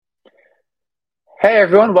Hey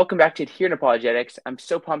everyone, welcome back to Here in Apologetics. I'm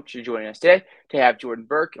so pumped you're joining us today to have Jordan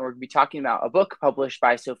Burke, and we're going to be talking about a book published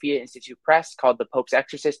by Sophia Institute Press called The Pope's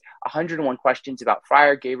Exorcist, 101 Questions About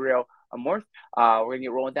Friar Gabriele Amorth. We're going to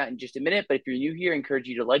get rolling with that in just a minute, but if you're new here, I encourage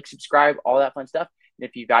you to like, subscribe, all that fun stuff. And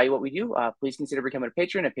if you value what we do, please consider becoming a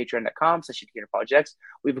patron at patreon.com/Apologetics.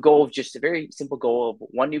 We have a goal of just a very simple goal of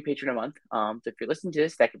one new patron a month. So if you're listening to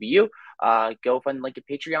this, that could be you. Go find the link at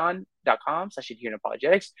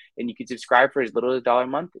patreon.com/Apologetics, and you can subscribe for as little as $1 a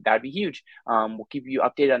month. That'd be huge. We'll keep you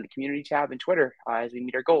updated on the community tab and Twitter as we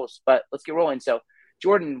meet our goals. But let's get rolling. So,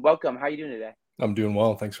 Jordan, welcome. How are you doing today? I'm doing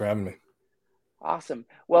well. Thanks for having me. Awesome.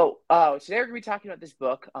 Well, today we're going to be talking about this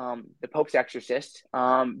book, The Pope's Exorcist.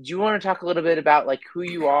 Do you want to talk a little bit about like who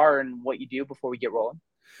you are and what you do before we get rolling?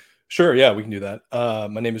 Sure. Yeah, we can do that.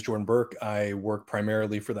 My name is Jordan Burke. I work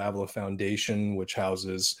primarily for the Avila Foundation, which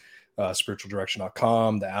houses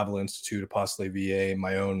spiritualdirection.com, the Avila Institute, Apostolate VA,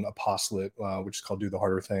 my own apostolate, which is called Do the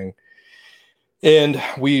Harder Thing. And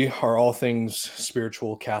we are all things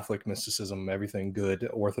spiritual, Catholic, mysticism, everything good,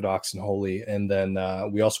 Orthodox, and holy. And then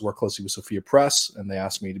we also work closely with Sophia Press, and they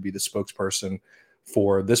asked me to be the spokesperson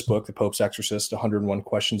for this book, The Pope's Exorcist, 101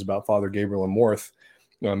 Questions About Father Gabriele Amorth,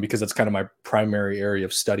 because that's kind of my primary area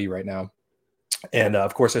of study right now. And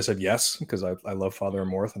of course, I said yes, because I love Father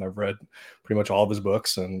Amorth, and I've read pretty much all of his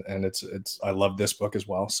books, and I love this book as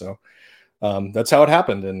well. So that's how it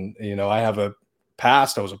happened. And, I have a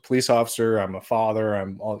past. I was a police officer. I'm a father.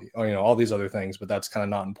 I'm all these other things, but that's kind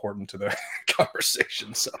of not important to the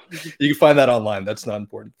conversation. So you can find that online. That's not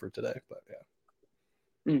important for today, but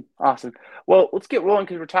yeah. Awesome. Well, let's get rolling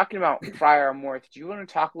because we're talking about Friar Amorth. Do you want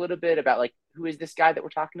to talk a little bit about like who is this guy that we're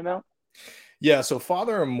talking about? Yeah. So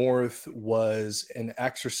Father Amorth was an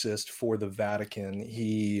exorcist for the Vatican.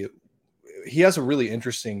 He has a really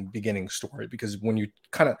interesting beginning story because one of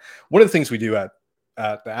the things we do at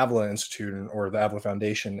the Avila Institute or the Avila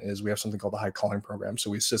Foundation is we have something called the High Calling Program. So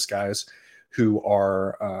we assist guys who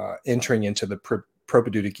are entering into the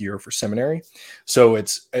propedeutic year for seminary. So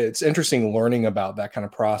it's interesting learning about that kind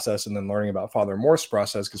of process and then learning about Father Amorth's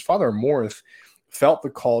process, because Father Amorth felt the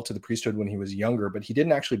call to the priesthood when he was younger, but he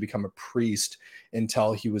didn't actually become a priest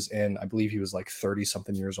until he was I believe he was like 30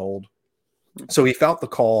 something years old. So he felt the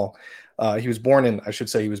call. He was born in May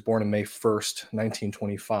 1st,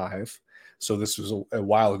 1925. So this was a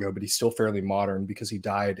while ago, but he's still fairly modern because he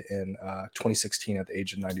died in 2016 at the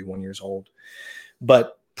age of 91 years old.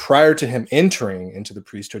 But prior to him entering into the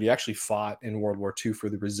priesthood, he actually fought in World War II for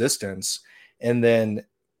the resistance. And then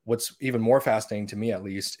what's even more fascinating to me, at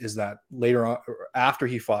least, is that later on, after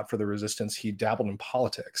he fought for the resistance, he dabbled in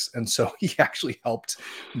politics. And so he actually helped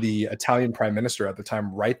the Italian prime minister at the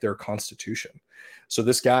time write their constitution. So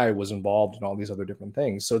this guy was involved in all these other different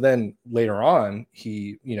things. So then later on,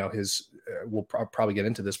 we'll probably get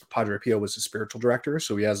into this, but Padre Pio was his spiritual director.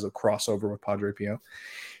 So he has a crossover with Padre Pio.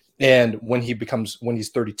 And when he's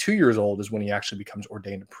 32 years old is when he actually becomes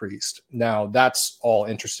ordained a priest. Now that's all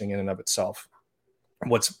interesting in and of itself.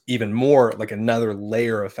 What's even more like another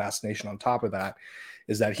layer of fascination on top of that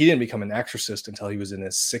is that he didn't become an exorcist until he was in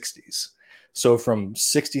his 60s. So from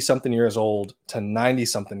 60 something years old to 90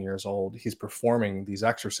 something years old, he's performing these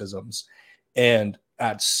exorcisms and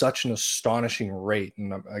at such an astonishing rate.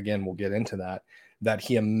 And again, we'll get into that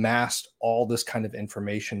he amassed all this kind of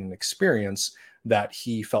information and experience that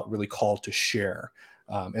he felt really called to share.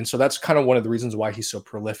 And so that's kind of one of the reasons why he's so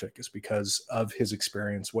prolific, is because of his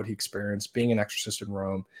experience, what he experienced being an exorcist in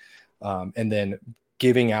Rome, and then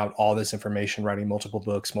giving out all this information, writing multiple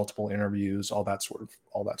books, multiple interviews, all that sort of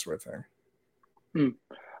thing.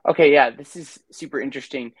 Okay, yeah, this is super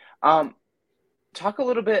interesting. Talk a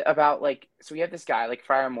little bit about so we have this guy like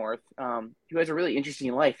Friar Amorth, who has a really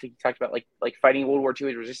interesting life. He talked about like fighting World War II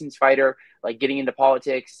as a resistance fighter, like getting into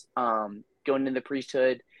politics, going into the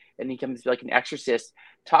priesthood, and he becomes like an exorcist.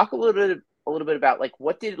 Talk a little bit about like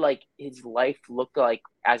what did like his life look like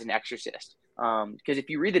as an exorcist? Because if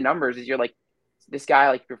you read the numbers, you're like, this guy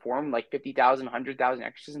like performed like 50,000, 100,000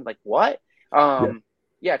 exorcisms. Like what?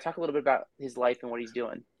 Yeah, talk a little bit about his life and what he's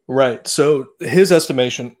doing. Right. So his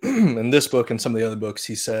estimation in this book and some of the other books,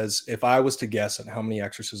 he says, if I was to guess at how many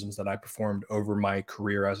exorcisms that I performed over my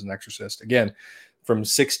career as an exorcist, again, from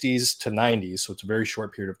 60s to 90s, so it's a very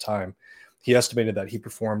short period of time, he estimated that he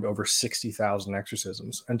performed over 60,000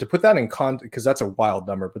 exorcisms. And to put that in context, because that's a wild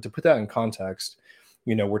number, but to put that in context,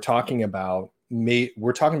 we're talking about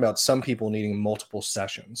some people needing multiple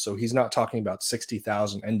sessions. So he's not talking about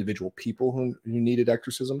 60,000 individual people who needed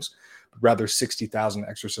exorcisms, but rather 60,000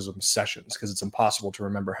 exorcism sessions, because it's impossible to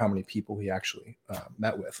remember how many people he actually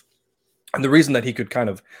met with. And the reason that he could kind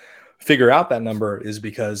of figure out that number is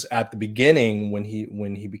because at the beginning, when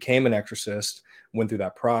he became an exorcist, went through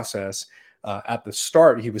that process, at the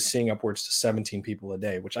start he was seeing upwards to 17 people a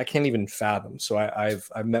day, which I can't even fathom. So I've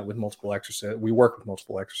met with multiple exorcists. We work with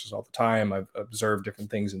multiple exorcists all the time. I've observed different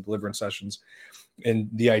things in deliverance sessions, and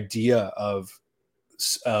the idea of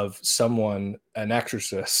someone, an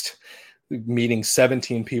exorcist, meeting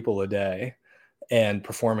 17 people a day and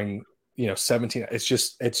performing 17, it's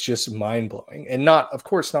just mind-blowing. And not, of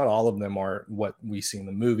course, not all of them are what we see in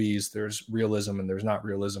the movies. There's realism and there's not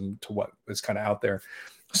realism to what is kind of out there.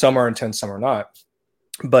 Some are intense, some are not,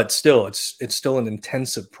 but still it's still an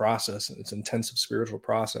intensive process, and it's an intensive spiritual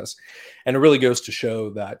process. And it really goes to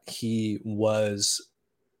show that he was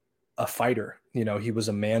a fighter. He was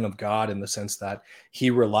a man of God in the sense that he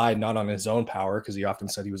relied not on his own power, because he often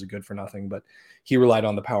said he was a good for nothing, but he relied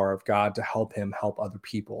on the power of God to help him help other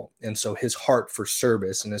people. And so his heart for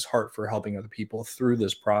service and his heart for helping other people through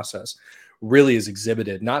this process really is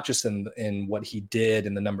exhibited, not just in what he did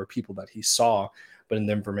and the number of people that he saw, but in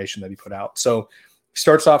the information that he put out. So he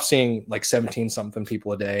starts off seeing like 17 something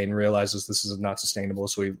people a day and realizes this is not sustainable.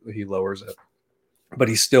 So he lowers it. But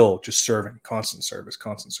he's still just serving, constant service,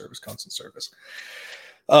 constant service, constant service.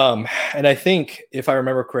 And I think, if I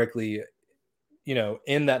remember correctly,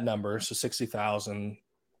 in that number, so 60,000,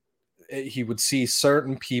 he would see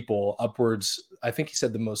certain people upwards. I think he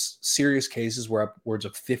said the most serious cases were upwards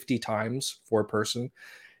of 50 times for a person.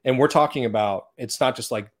 And we're talking about, it's not just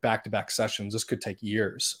like back-to-back sessions. This could take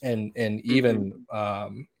years. And even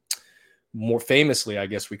more famously, I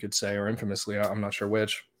guess we could say, or infamously, I'm not sure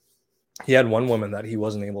which, he had one woman that he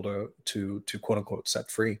wasn't able to quote unquote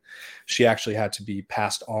set free. She actually had to be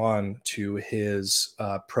passed on to his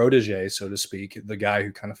protege, so to speak, the guy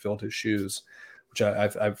who kind of filled his shoes, which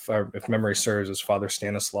if memory serves, as Father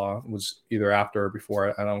Stanislaw, was either after or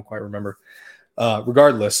before. I don't quite remember.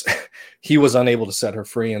 Regardless, he was unable to set her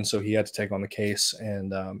free, and so he had to take on the case.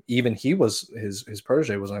 And even his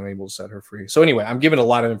protege was unable to set her free. So anyway, I'm giving a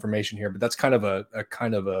lot of information here, but that's kind of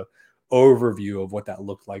a overview of what that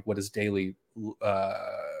looked like, what his day-to-day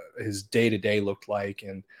looked like,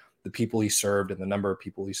 and the people he served and the number of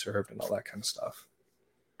people he served and all that kind of stuff.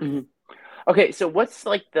 Mm-hmm. Okay, so what's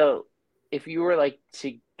like if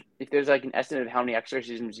there's like an estimate of how many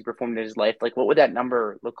exorcisms he performed in his life, like what would that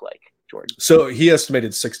number look like, Jordan? So he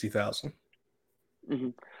estimated 60,000. Mm-hmm.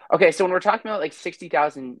 Okay, so when we're talking about like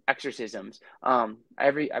 60,000 exorcisms, I'm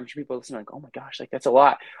sure people listen like, oh my gosh, like that's a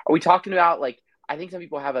lot. Are we talking about like, I think some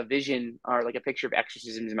people have a vision or like a picture of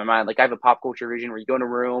exorcisms in my mind. Like I have a pop culture vision where you go in a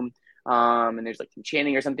room, and there's like some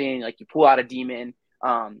chanting or something, like you pull out a demon.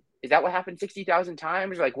 Is that what happened 60,000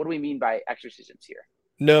 times? Or like, what do we mean by exorcisms here?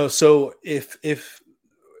 No. So if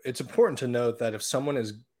it's important to note that if someone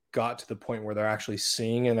has got to the point where they're actually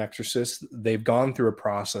seeing an exorcist, they've gone through a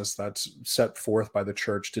process that's set forth by the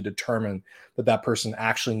church to determine that person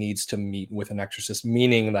actually needs to meet with an exorcist,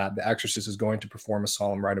 meaning that the exorcist is going to perform a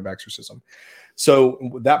solemn rite of exorcism.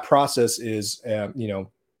 So that process is,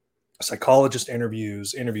 psychologist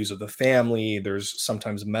interviews of the family. There's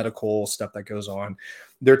sometimes medical stuff that goes on.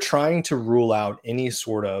 They're trying to rule out any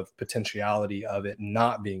sort of potentiality of it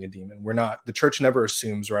not being a demon. The church never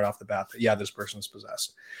assumes right off the bat that, yeah, this person is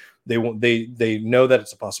possessed. They know that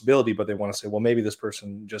it's a possibility, but they want to say, well, maybe this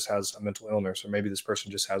person just has a mental illness, or maybe this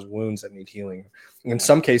person just has wounds that need healing. In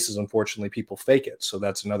some cases, unfortunately, people fake it. So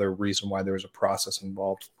that's another reason why there's a process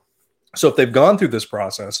involved. So if they've gone through this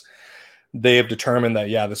process, they have determined that,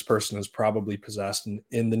 yeah, this person is probably possessed and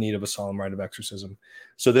in the need of a solemn rite of exorcism.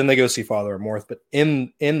 So then they go see Father Amorth. But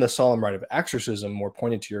in the solemn rite of exorcism, more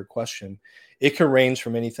pointed to your question, it can range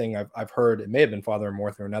from anything. I've heard, it may have been Father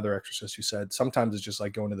Amorth or another exorcist who said sometimes it's just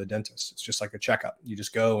like going to the dentist. It's just like a checkup. You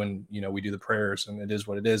just go and, we do the prayers and it is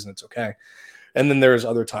what it is and it's okay. And then there's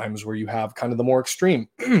other times where you have kind of the more extreme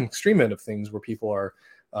end of things where people are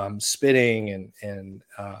spitting and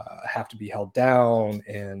have to be held down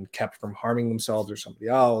and kept from harming themselves or somebody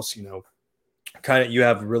else. Kind of, you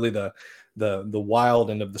have really the wild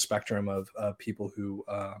end of the spectrum of people who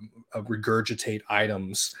regurgitate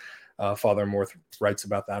items. Father Amorth writes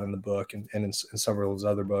about that in the book and in several of his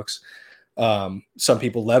other books. Some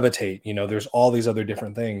people levitate. There's all these other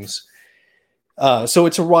different things. So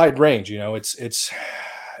it's a wide range.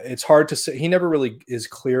 It's hard to say. He never really is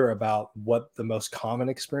clear about what the most common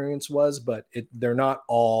experience was, but they're not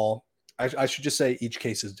all. I should just say each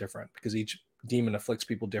case is different because each demon afflicts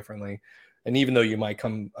people differently. And even though you might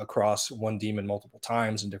come across one demon multiple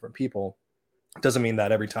times in different people, it doesn't mean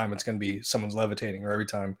that every time it's going to be someone's levitating or every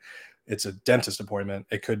time it's a dentist appointment.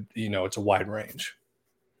 It could, it's a wide range.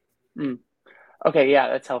 Mm. Okay, yeah,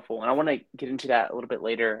 that's helpful. And I want to get into that a little bit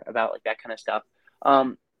later about like that kind of stuff.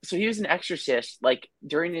 so he was an exorcist. Like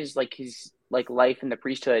during his life in the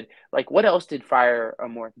priesthood. Like what else did Friar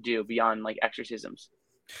Amorth do beyond like exorcisms?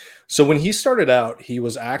 So when he started out, he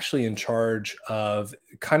was actually in charge of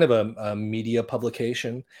kind of a media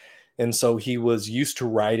publication. And so he was used to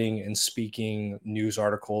writing and speaking news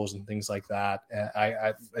articles and things like that.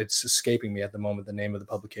 It's escaping me at the moment the name of the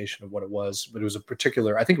publication of what it was, but it was a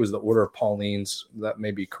particular, I think it was the Order of Paulines. That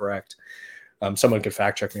may be correct. Someone could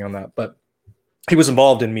fact check me on that, but he was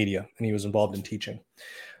involved in media and he was involved in teaching.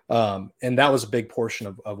 And that was a big portion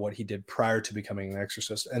of what he did prior to becoming an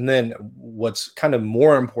exorcist. And then what's kind of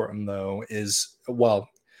more important, though, is, well,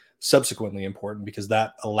 subsequently important, because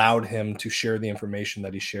that allowed him to share the information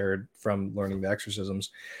that he shared from learning the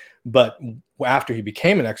exorcisms. But after he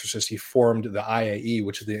became an exorcist, he formed the IAE,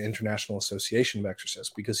 which is the International Association of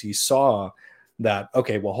Exorcists, because he saw that,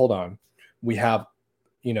 okay, well, hold on. We have,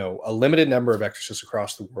 a limited number of exorcists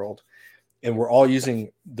across the world, and we're all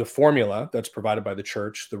using the formula that's provided by the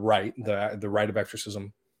church, the rite of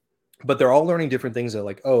exorcism, but they're all learning different things. That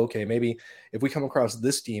like, oh, okay, maybe if we come across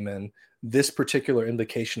this demon, this particular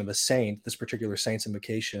invocation of a saint, this particular saint's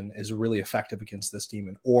invocation is really effective against this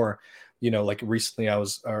demon. Or, like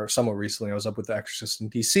somewhat recently, I was up with the exorcist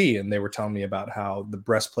in DC, and they were telling me about how the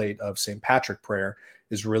breastplate of St. Patrick prayer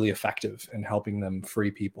is really effective in helping them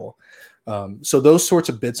free people. So those sorts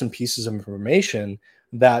of bits and pieces of information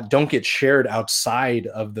that don't get shared outside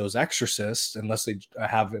of those exorcists, unless they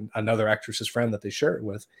have another exorcist friend that they share it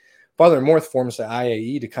with. Father Amorth forms the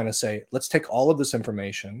IAE to kind of say, let's take all of this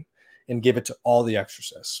information and give it to all the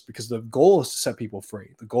exorcists, because the goal is to set people free.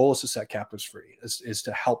 The goal is to set captives free, is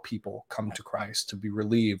to help people come to Christ, to be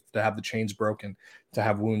relieved, to have the chains broken, to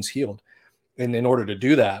have wounds healed. And in order to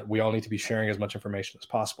do that, we all need to be sharing as much information as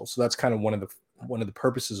possible. So that's kind of one of the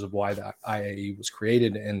purposes of why the IAE was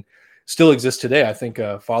created and still exists today. I think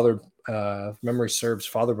Father, if memory serves,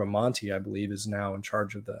 Father Bamonti, I believe, is now in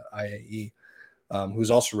charge of the IAE,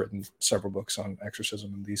 who's also written several books on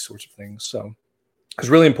exorcism and these sorts of things. So it's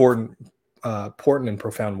really important and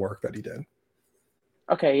profound work that he did.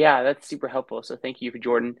 Okay, yeah, that's super helpful. So thank you for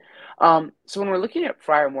Jordan. So when we're looking at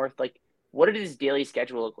Friar Amorth, like what did his daily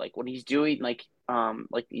schedule look like when he's doing like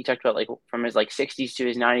you talked about, like from his like 60s to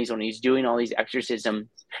his 90s, when he's doing all these exorcisms,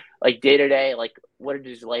 like day to day, like what did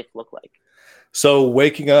his life look like? So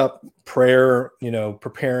waking up, prayer,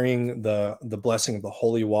 preparing the blessing of the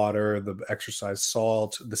holy water, the exercise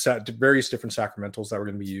salt, the various different sacramentals that were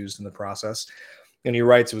going to be used in the process. And he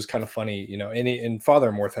writes, it was kind of funny, and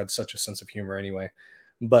Father Amorth had such a sense of humor anyway.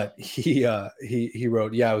 But he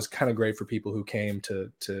wrote, yeah, it was kind of great for people who came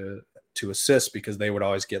to assist, because they would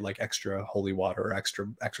always get like extra holy water or extra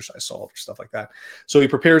exercise salt or stuff like that. So he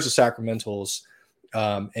prepares the sacramentals,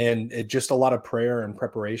 and it just a lot of prayer and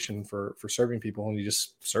preparation for serving people. And he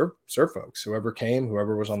just serve folks, whoever came,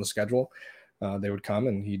 whoever was on the schedule, they would come,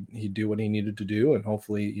 and he'd do what he needed to do, and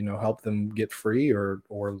hopefully, help them get free or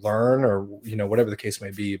learn, or, whatever the case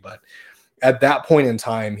may be. But at that point in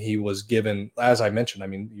time, he was given, as I mentioned, I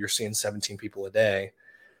mean, you're seeing 17 people a day.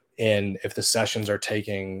 And if the sessions are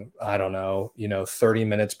taking, I don't know, 30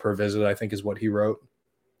 minutes per visit, I think is what he wrote.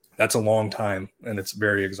 That's a long time, and it's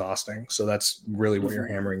very exhausting. So that's really what you're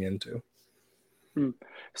hammering into.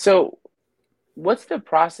 So what's the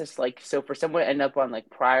process like? So for someone to end up on like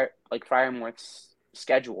Friar Amorth's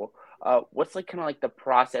schedule, what's like kind of like the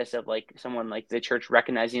process of like someone like the church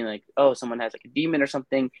recognizing like, oh, someone has like a demon or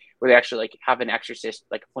something, where they actually like have an exorcist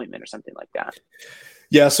like appointment or something like that?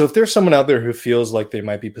 Yeah, so if there's someone out there who feels like they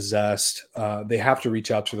might be possessed, they have to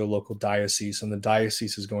reach out to the local diocese, and the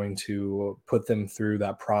diocese is going to put them through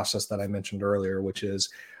that process that I mentioned earlier, which is,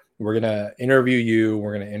 we're going to interview you,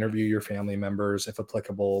 we're going to interview your family members, if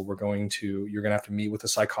applicable. You're going to have to meet with a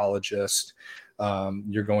psychologist.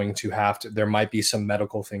 You're going to there might be some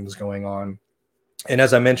medical things going on. And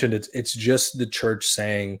as I mentioned, it's just the church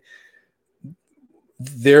saying,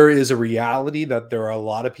 there is a reality that there are a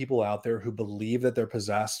lot of people out there who believe that they're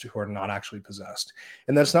possessed, who are not actually possessed.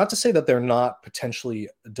 And that's not to say that they're not potentially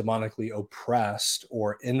demonically oppressed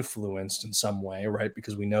or influenced in some way, right?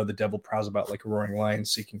 Because we know the devil prowls about like a roaring lion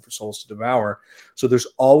seeking for souls to devour. So there's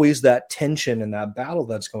always that tension and that battle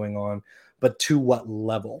that's going on, but to what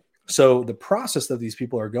level? So the process that these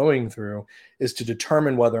people are going through is to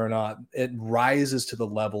determine whether or not it rises to the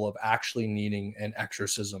level of actually needing an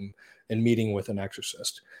exorcism and meeting with an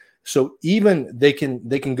exorcist. So even they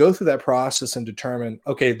can go through that process and determine,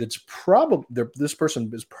 okay, that's probably this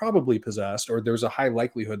person is probably possessed, or there's a high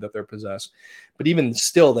likelihood that they're possessed. But even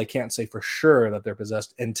still, they can't say for sure that they're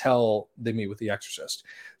possessed until they meet with the exorcist.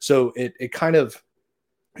 So it kind of,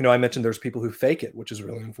 I mentioned there's people who fake it, which is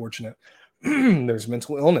really unfortunate. there's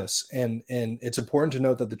mental illness, and it's important to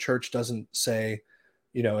note that the church doesn't say,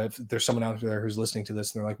 if there's someone out there who's listening to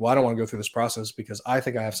this and they're like, well, I don't want to go through this process because I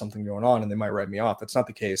think I have something going on, and they might write me off. That's not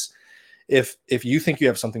the case. If you think you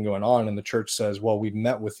have something going on and the church says, well, we've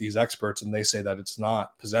met with these experts and they say that it's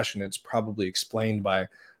not possession, it's probably explained by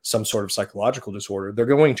some sort of psychological disorder, they're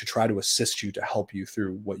going to try to assist you to help you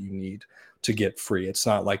through what you need to get free. It's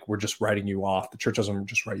not like we're just writing you off. The church doesn't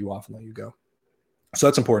just write you off and let you go. So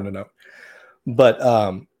that's important to note. But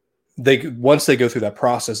once they go through that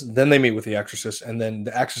process, then they meet with the exorcist, and then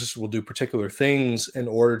the exorcist will do particular things in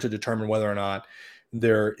order to determine whether or not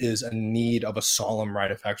there is a need of a solemn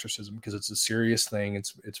rite of exorcism, because it's a serious thing.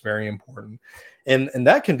 It's very important, and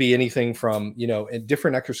that can be anything from,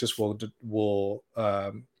 different exorcists will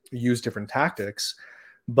use different tactics,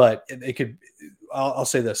 but it could. I'll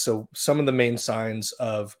say this: so some of the main signs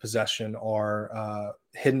of possession are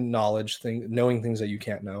hidden knowledge, knowing things that you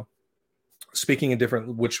can't know, speaking in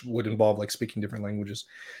different, which would involve like speaking different languages,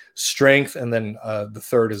 strength, and then the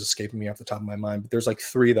third is escaping me off the top of my mind, but there's like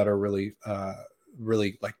three that are really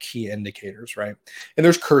like key indicators, right? And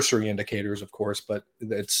there's cursory indicators, of course, but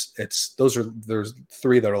there's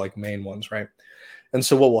three that are like main ones, right? And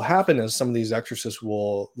so what will happen is some of these exorcists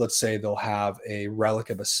will, let's say they'll have a relic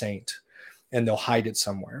of a saint and they'll hide it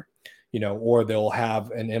somewhere, or they'll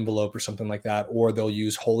have an envelope or something like that, or they'll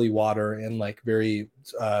use holy water and like very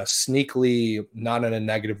sneakily, not in a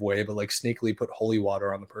negative way, but like sneakily put holy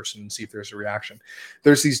water on the person and see if there's a reaction.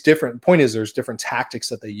 There's different tactics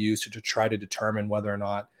that they use to try to determine whether or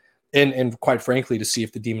not, and quite frankly, to see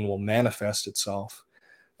if the demon will manifest itself,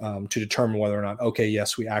 to determine whether or not, okay,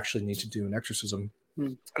 yes, we actually need to do an exorcism.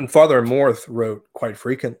 And Father Amorth wrote quite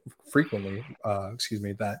frequently,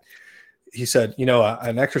 that he said,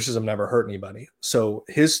 an exorcism never hurt anybody. So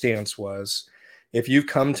his stance was, if you've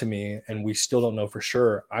come to me and we still don't know for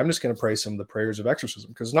sure, I'm just going to pray some of the prayers of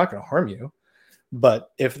exorcism because it's not going to harm you.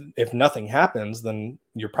 But if nothing happens, then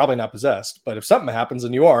you're probably not possessed. But if something happens,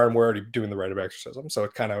 then you are, and we're already doing the rite of exorcism. So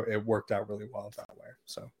it worked out really well that way.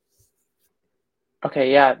 So.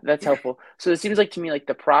 Okay, yeah, that's helpful. So it seems like to me, like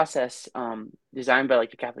the process designed by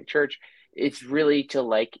like the Catholic Church, it's really to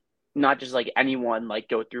like not just like anyone like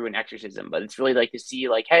go through an exorcism, but it's really like to see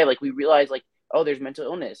like, hey, like we realize like, oh, there's mental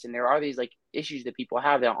illness and there are these like issues that people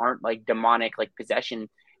have that aren't like demonic, like possession.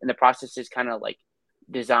 And the process is kind of like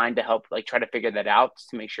designed to help like try to figure that out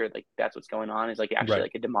to make sure like that's what's going on is like actually Right.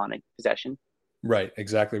 like a demonic possession. Right,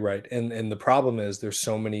 exactly right. And the problem is there's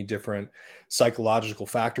so many different psychological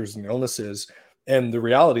factors and illnesses. And the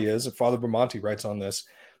reality is, Father Bramante writes on this,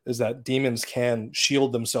 is that demons can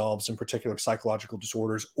shield themselves in particular psychological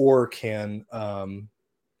disorders, or can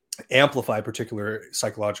amplify particular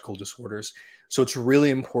psychological disorders. So it's really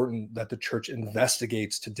important that the church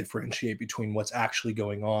investigates to differentiate between what's actually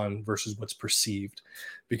going on versus what's perceived,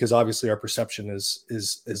 because obviously our perception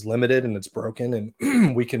is limited and it's broken,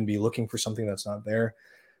 and we can be looking for something that's not there.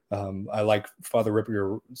 I like Father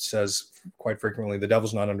Rippier says quite frequently, the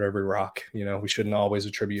devil's not under every rock. We shouldn't always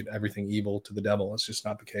attribute everything evil to the devil. It's just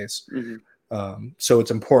not the case. Mm-hmm. So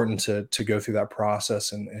it's important to go through that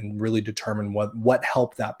process and really determine what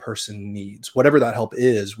help that person needs. Whatever that help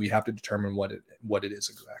is, we have to determine what it is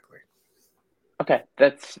exactly. Okay,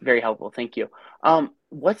 that's very helpful. Thank you.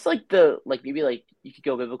 What's like maybe like you could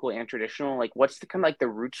go biblical and traditional, like what's the kind of like the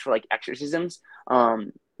roots for like exorcisms?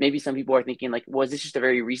 Maybe some people are thinking like, was this just a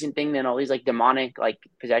very recent thing? Then all these like demonic like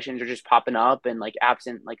possessions are just popping up and like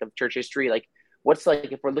absent like of church history. Like what's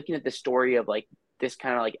like, if we're looking at the story of like this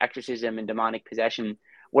kind of like exorcism and demonic possession,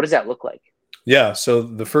 what does that look like? Yeah. So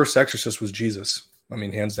the first exorcist was Jesus. I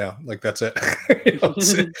mean, hands down, like that's it.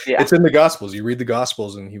 Yeah. It's in the Gospels. You read the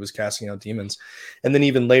Gospels and he was casting out demons. And then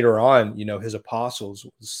even later on, his apostles,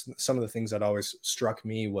 some of the things that always struck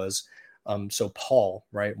me was, so Paul,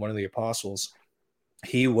 right? One of the apostles,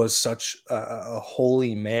 he was such a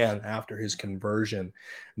holy man after his conversion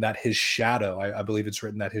that his shadow, I believe it's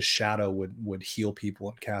written that his shadow would heal people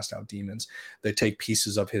and cast out demons. They take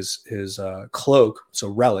pieces of his cloak, so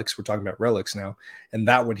relics, we're talking about relics now, and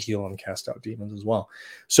that would heal and cast out demons as well.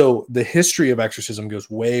 So the history of exorcism goes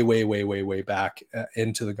way, way, way, way, way back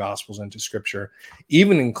into the Gospels, into Scripture,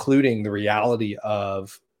 even including the reality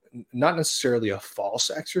of not necessarily a false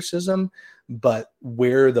exorcism, but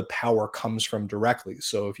where the power comes from directly.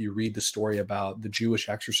 So if you read the story about the Jewish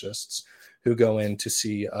exorcists who go in to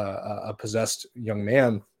see a possessed young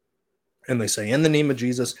man, and they say, in the name of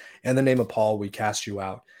Jesus, in the name of Paul, we cast you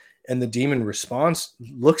out. And the demon response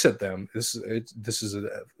looks at them. This is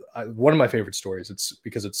one of my favorite stories. It's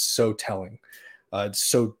because it's so telling. It's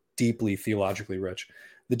so deeply theologically rich.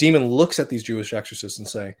 The demon looks at these Jewish exorcists and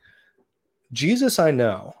say, Jesus, I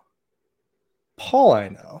know, Paul I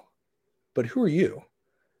know, but who are you?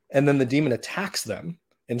 And then the demon attacks them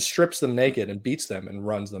and strips them naked and beats them and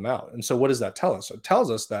runs them out. And so what does that tell us? It tells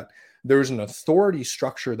us that there's an authority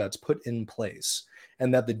structure that's put in place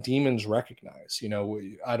and that the demons recognize. You know,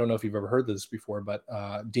 I don't know if you've ever heard this before, but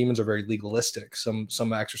demons are very legalistic. Some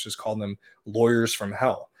exorcists call them lawyers from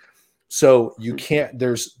hell. So you can't,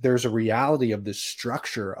 there's a reality of this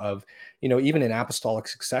structure of, you know, even in apostolic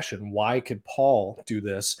succession, why could Paul do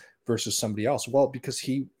this versus somebody else? Well, because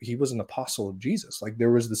he was an apostle of Jesus. Like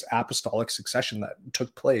there was this apostolic succession that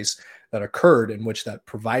took place, that occurred, in which that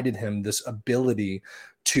provided him this ability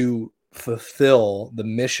to fulfill the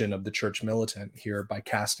mission of the church militant here by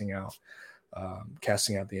casting out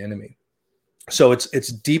the enemy. So it's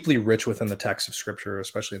deeply rich within the text of scripture,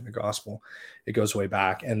 especially in the gospel. It goes way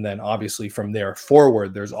back. And then obviously from there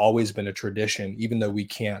forward, there's always been a tradition, even though we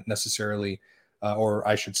can't necessarily, or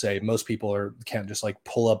I should say most people can't just like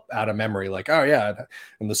pull up out of memory, like, oh yeah,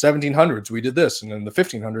 in the 1700s we did this, and in the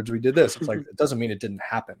 1500s we did this. It's like, it doesn't mean it didn't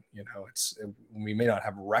happen. You know, we may not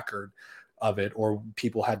have record of it, or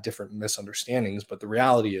people had different misunderstandings, but the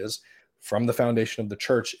reality is from the foundation of the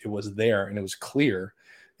church, it was there and it was clear.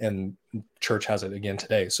 And church has it again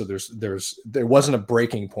today. So there wasn't a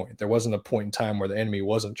breaking point. There wasn't a point in time where the enemy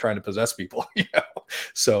wasn't trying to possess people. You know?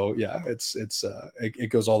 So yeah, it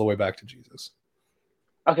goes all the way back to Jesus.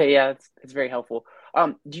 Okay, yeah, that's very helpful.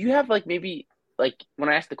 Do you have like maybe like when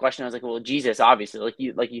I asked the question, I was like, well, Jesus, obviously,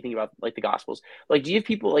 like you think about like the Gospels. Like, do you have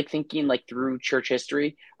people like thinking like through church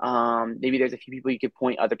history? Maybe there's a few people you could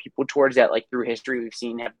point other people towards that like through history we've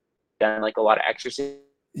seen have done like a lot of exorcisms.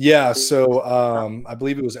 Yeah, so I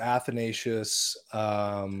believe it was Athanasius,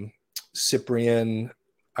 Cyprian,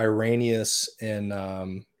 Irenaeus,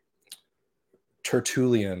 and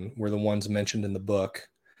Tertullian were the ones mentioned in the book.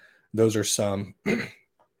 Those are some,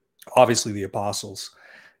 obviously the apostles.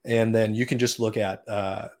 And then you can just look at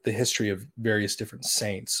the history of various different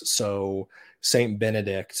saints. So Saint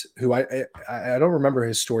Benedict, who I don't remember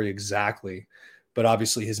his story exactly, but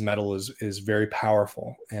obviously his medal is very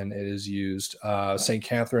powerful and it is used. Saint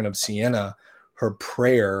Catherine of Siena, her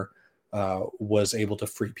prayer was able to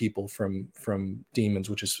free people from demons,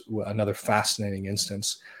 which is another fascinating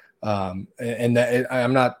instance. And that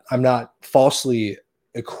I'm not falsely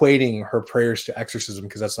equating her prayers to exorcism,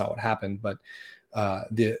 because that's not what happened. But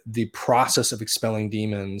the process of expelling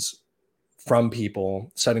demons from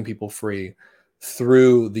people, setting people free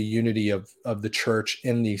through the unity of the church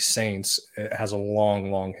in these saints, it has a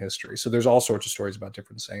long history. So there's all sorts of stories about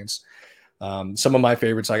different saints. Some of my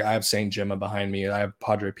favorites, like I have Saint Gemma behind me, and I have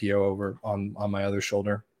Padre Pio over on my other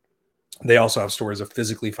shoulder. They also have stories of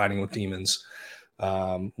physically fighting with demons.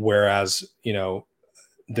 Whereas, you know,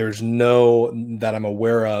 there's no, that I'm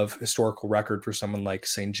aware of, historical record for someone like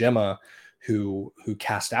Saint Gemma who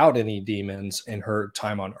cast out any demons in her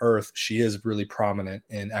time on earth. She is really prominent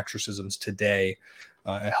in exorcisms today,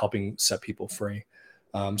 helping set people free.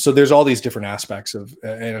 So there's all these different aspects of,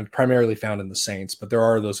 and primarily found in the saints, but there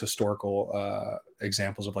are those historical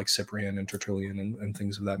examples of like Cyprian and Tertullian and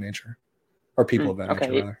things of that nature, or people of that nature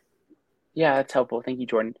Okay, rather. yeah, that's helpful. Thank you,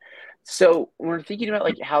 Jordan. So when we're thinking about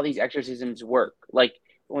like how these exorcisms work, like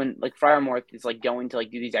when like Friar Amorth is like going to like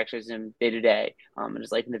do these exorcisms day to day, and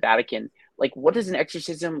it's like in the Vatican, like what does an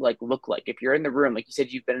exorcism like look like? If you're in the room, like you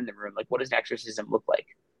said, you've been in the room, like what does an exorcism look like?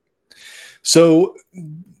 So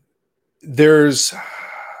there's,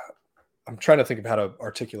 I'm trying to think of how to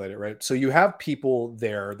articulate it, right? So you have people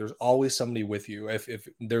there. There's always somebody with you. If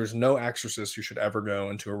there's no exorcist, you should ever go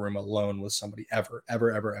into a room alone with somebody, ever.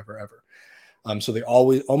 So they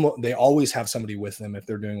always have somebody with them if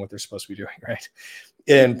they're doing what they're supposed to be doing, right?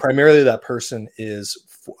 And primarily that person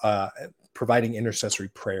is providing intercessory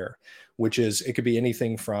prayer, which is, it could be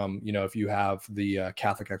anything from, you know, if you have the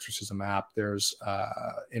Catholic Exorcism app, there's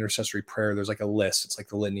intercessory prayer. There's like a list. It's like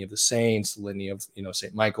the Litany of the Saints, the Litany of, you know,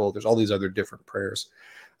 Saint Michael. There's all these other different prayers,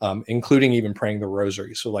 including even praying the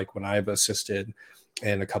Rosary. So like when I've assisted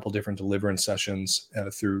in a couple different deliverance sessions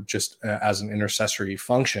through just as an intercessory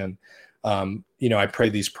function, you know, I pray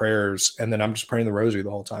these prayers and then I'm just praying the Rosary the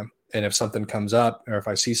whole time. And if something comes up, or if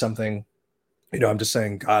I see something, you know, I'm just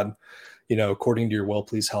saying, God, you know, according to your will,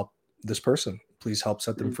 please help this person. Please help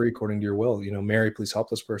set them free according to your will. You know, Mary, please help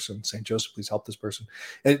this person. Saint Joseph, please help this person.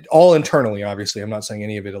 And all internally, obviously. I'm not saying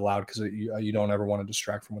any of it aloud, because you don't ever want to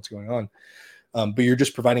distract from what's going on. But you're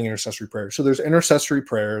just providing intercessory prayers. So there's intercessory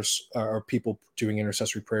prayers, or people doing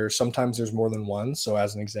intercessory prayers. Sometimes there's more than one. So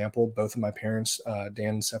as an example, both of my parents, Dan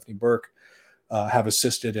and Stephanie Burke, have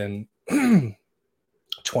assisted in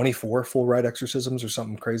 24 full rite exorcisms or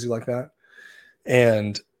something crazy like that.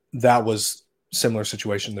 And that was similar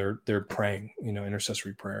situation. They're praying, you know,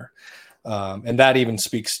 intercessory prayer. And that even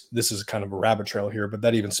speaks, this is kind of a rabbit trail here, but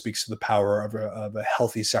that even speaks to the power of a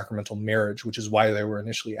healthy sacramental marriage, which is why they were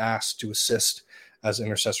initially asked to assist as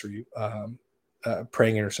intercessory,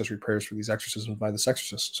 praying intercessory prayers for these exorcisms by this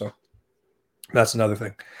exorcist. So that's another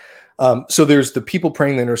thing. So there's the people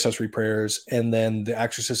praying the intercessory prayers, and then the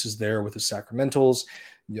exorcist is there with the sacramentals,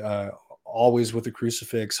 always with the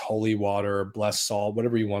crucifix, holy water, blessed salt,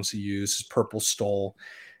 whatever he wants to use, his purple stole,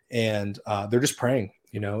 and they're just praying.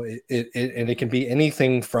 And it can be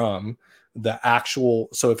anything from the actual.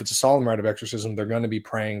 So if it's a solemn rite of exorcism, they're going to be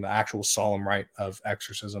praying the actual solemn rite of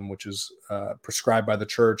exorcism, which is prescribed by the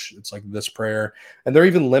church. It's like this prayer, and they're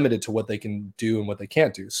even limited to what they can do and what they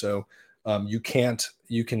can't do. So you can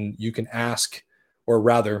ask, or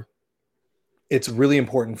rather, it's really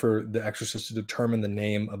important for the exorcist to determine the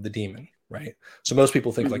name of the demon, right? So most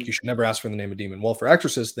people think like you should never ask for the name of demon. Well, for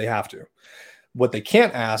exorcists, they have to. What they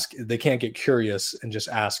can't ask, they can't get curious and just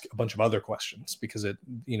ask a bunch of other questions, because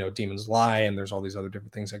demons lie and there's all these other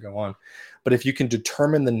different things that go on. But if you can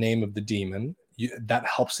determine the name of the demon, that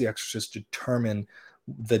helps the exorcist determine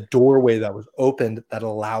the doorway that was opened that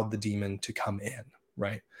allowed the demon to come in,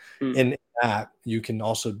 right? In that, you can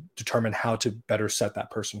also determine how to better set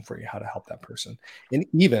that person free, how to help that person. And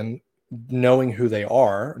even knowing who they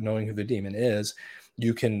are, knowing who the demon is,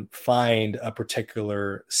 you can find a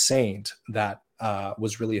particular saint that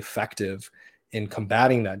was really effective in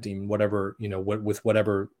combating that demon, whatever, with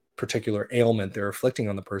whatever particular ailment they're afflicting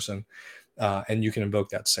on the person, and you can invoke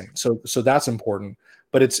that saint. So that's important.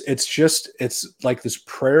 But it's like this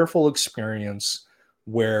prayerful experience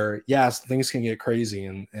where, yes, things can get crazy,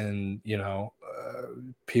 and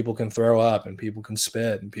people can throw up, and people can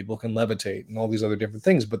spit, and people can levitate, and all these other different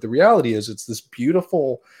things. But the reality is, it's this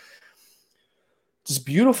beautiful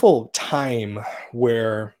time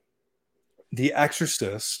where the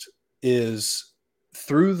exorcist is,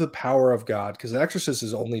 through the power of God, because the exorcist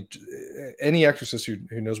is only, any exorcist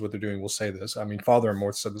who knows what they're doing will say this. I mean, Father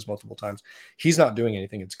Amorth said this multiple times. He's not doing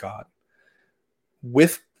anything. It's God,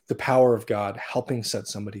 with the power of God, helping set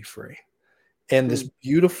somebody free. And this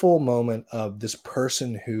beautiful moment of this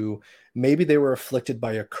person who maybe they were afflicted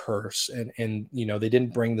by a curse, and they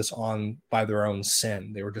didn't bring this on by their own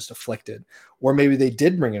sin. They were just afflicted. Or maybe they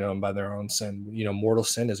did bring it on by their own sin. Mortal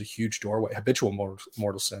sin is a huge doorway, habitual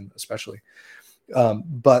mortal sin, especially.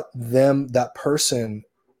 But that person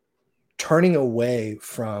turning away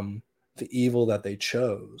from the evil that they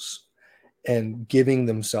chose and giving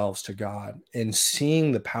themselves to God, and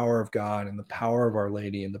seeing the power of God and the power of Our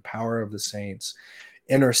Lady and the power of the saints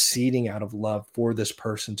interceding out of love for this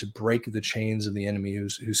person to break the chains of the enemy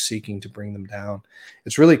who's seeking to bring them down.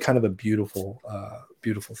 It's really kind of a beautiful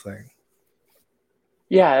thing.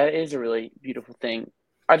 Yeah, it is a really beautiful thing.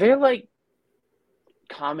 Are there like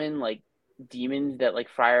common like demons that like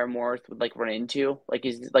Friar Amorth would like run into? Like,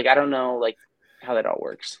 is like, I don't know like how that all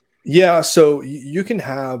works. Yeah, so you can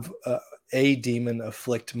have a demon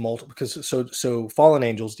afflict multiple, because so fallen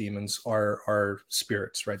angels, demons are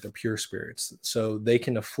spirits, right? They're pure spirits, so they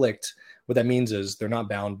can afflict. What that means is they're not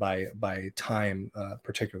bound by time,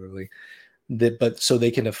 particularly. But so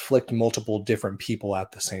they can afflict multiple different people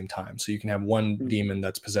at the same time. So you can have one demon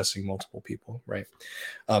that's possessing multiple people, right?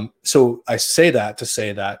 So I say that to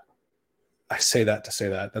say that.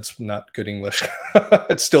 That's not good English.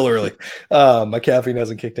 It's still early. My caffeine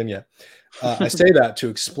hasn't kicked in yet. I say that to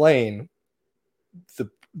explain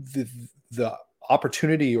the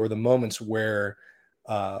opportunity, or the moments where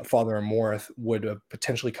Father Amorth would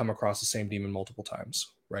potentially come across the same demon multiple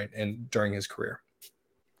times, right? And during his career.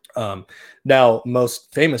 Now,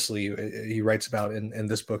 most famously, he writes about in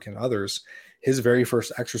this book and others, his very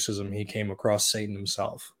first exorcism, he came across Satan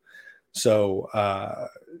himself. So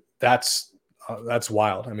that's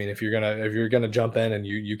wild. I mean, if you're gonna jump in and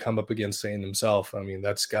you come up against Satan himself, I mean,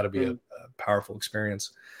 that's got to be a powerful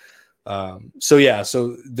experience.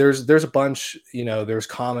 So there's a bunch. There's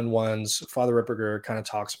common ones. Father Ripperger kind of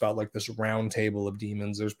talks about like this round table of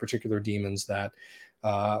demons. There's particular demons that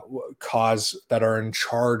that are in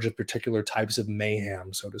charge of particular types of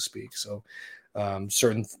mayhem, so to speak. So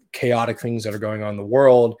certain chaotic things that are going on in the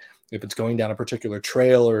world, if it's going down a particular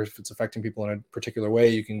trail, or if it's affecting people in a particular way,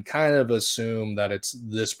 you can kind of assume that it's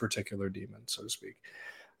this particular demon, so to speak.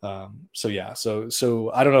 So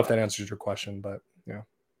I don't know if that answers your question, but yeah.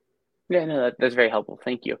 Yeah, no, that's very helpful.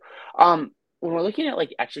 Thank you. When we're looking at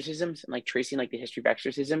like exorcisms and like tracing like the history of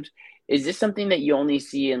exorcisms, is this something that you only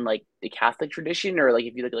see in like the Catholic tradition, or like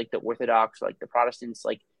if you look at like the Orthodox, or, like the Protestants,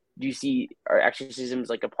 like do you see are exorcisms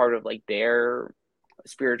like a part of like their Yeah.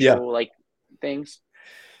 spiritual like things?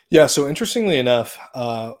 Yeah. So interestingly enough,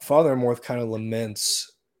 Father Amorth kind of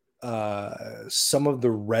laments some of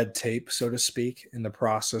the red tape, so to speak, in the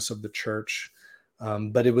process of the church.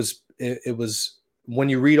 But it was when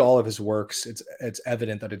you read all of his works, it's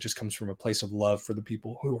evident that it just comes from a place of love for the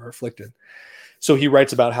people who are afflicted. So he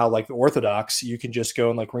writes about how, like, the Orthodox, you can just go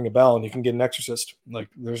and like ring a bell and you can get an exorcist. Like,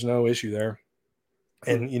 there's no issue there.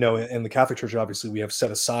 And, in the Catholic Church, obviously, we have set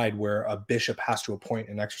aside where a bishop has to appoint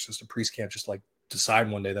an exorcist. A priest can't just like decide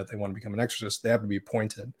one day that they want to become an exorcist. They have to be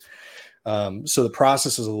appointed. So the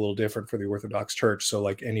process is a little different for the Orthodox Church. So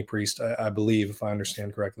like any priest, I believe, if I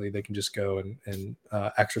understand correctly, they can just go and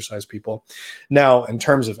exorcise people. Now, in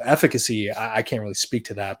terms of efficacy, I can't really speak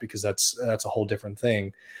to that because that's a whole different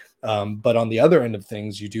thing. But on the other end of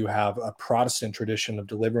things, you do have a Protestant tradition of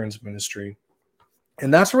deliverance ministry.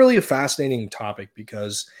 And that's really a fascinating topic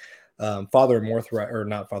because Father Amorth, or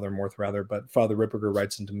not Father Amorth rather, but Father Ripperger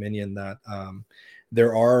writes in Dominion that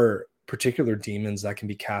there are particular demons that can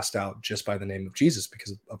be cast out just by the name of Jesus,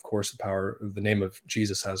 because of course the name of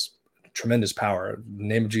Jesus has tremendous power. The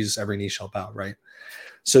name of Jesus, every knee shall bow, right?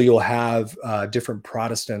 So you'll have different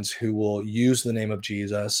Protestants who will use the name of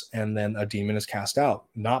Jesus, and then a demon is cast out,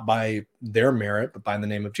 not by their merit, but by the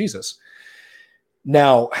name of Jesus.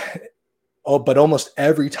 Now, but almost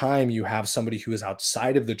every time you have somebody who is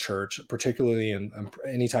outside of the church, particularly in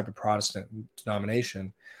any type of Protestant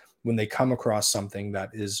denomination, when they come across something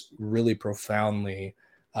that is really profoundly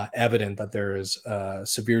evident that there is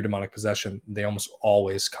severe demonic possession, they almost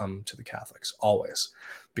always come to the Catholics, always,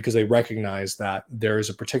 because they recognize that there is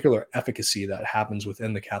a particular efficacy that happens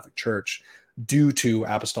within the Catholic Church due to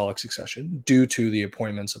apostolic succession, due to the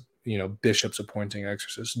appointments of bishops appointing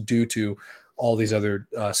exorcists, due to all these other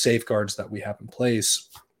safeguards that we have in place,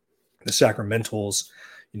 the sacramentals,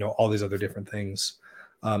 all these other different things.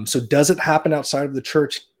 So does it happen outside of the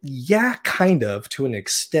church? Yeah, kind of, to an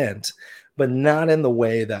extent, but not in the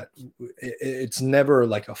way that it's never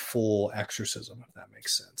like a full exorcism, if that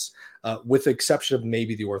makes sense, with the exception of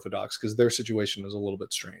maybe the Orthodox, because their situation is a little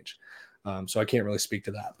bit strange. So I can't really speak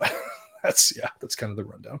to that, but that's kind of the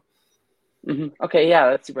rundown. Mm-hmm. Okay, yeah,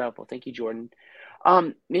 that's super helpful. Thank you, Jordan.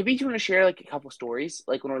 Maybe you want to share like a couple stories,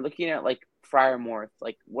 like when we're looking at like Friar Morth,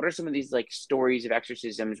 like what are some of these like stories of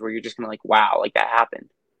exorcisms where you're just kind of like, wow, like that happened?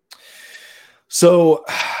 So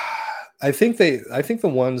I think the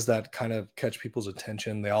ones that kind of catch people's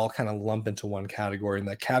attention, they all kind of lump into one category, and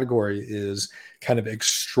that category is kind of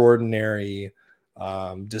extraordinary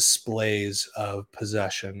displays of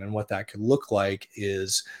possession. And what that could look like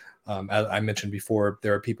is, as I mentioned before,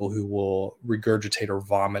 there are people who will regurgitate or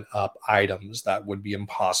vomit up items that would be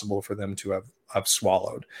impossible for them to have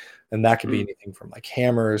swallowed. And that could be anything from like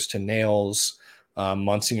hammers to nails.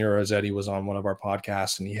 Monsignor Rossetti was on one of our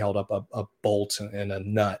podcasts, and he held up a bolt and a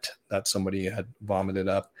nut that somebody had vomited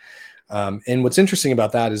up. And what's interesting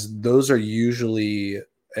about that is those are usually,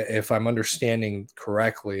 if I'm understanding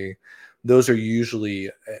correctly, those are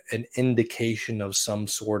usually an indication of some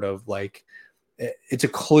sort of like, it's a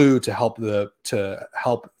clue to help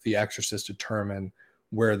the exorcist determine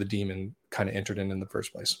where the demon kind of entered in the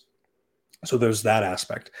first place. So there's that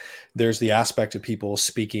aspect. There's the aspect of people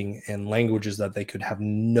speaking in languages that they could have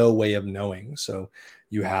no way of knowing. So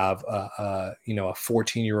you have a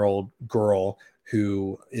 14-year-old girl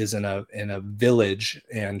who is in a village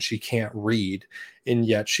and she can't read, and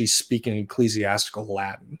yet she's speaking ecclesiastical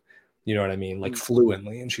Latin. You know what I mean? Like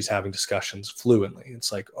fluently, and she's having discussions fluently.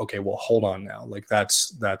 It's like, okay, well, hold on now. Like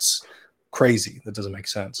that's crazy. That doesn't make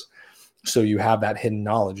sense. So you have that hidden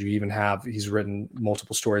knowledge. You even have, he's written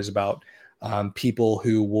multiple stories about people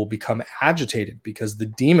who will become agitated because the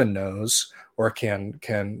demon knows, or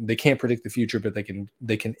they can't predict the future, but they can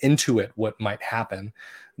intuit what might happen.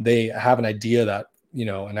 They have an idea that,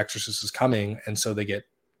 an exorcist is coming. And so they get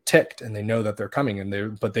ticked and they know that they're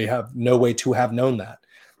coming, but they have no way to have known that.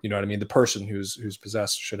 You know what I mean? The person who's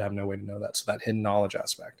possessed should have no way to know that. So that hidden knowledge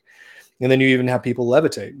aspect. And then you even have people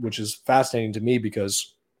levitate, which is fascinating to me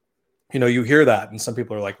because, you hear that and some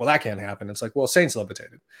people are like, well, that can't happen. It's like, well, saints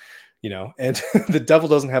levitated, and the devil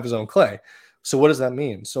doesn't have his own clay. So what does that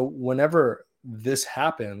mean? So whenever this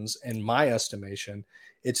happens, in my estimation,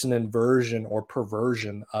 it's an inversion or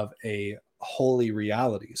perversion of a holy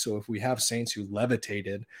reality. So if we have saints who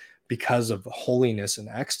levitated because of holiness and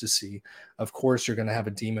ecstasy, of course, you're going to have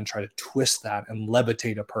a demon try to twist that and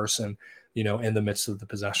levitate a person, in the midst of the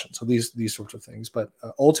possession. So these sorts of things. But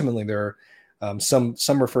ultimately, there are some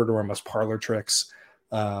refer to them as parlor tricks.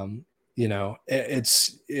 It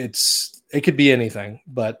could be anything,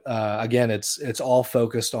 but again, it's all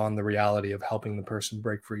focused on the reality of helping the person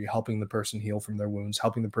break free, helping the person heal from their wounds,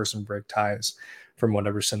 helping the person break ties from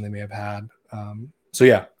whatever sin they may have had. So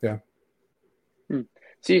yeah.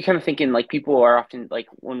 So you're kind of thinking like people are often like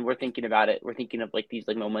when we're thinking about it, we're thinking of like these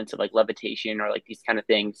like moments of like levitation or like these kind of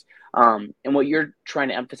things. And what you're trying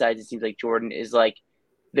to emphasize, it seems like Jordan, is like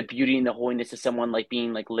the beauty and the holiness of someone like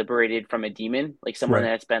being like liberated from a demon, like someone Right.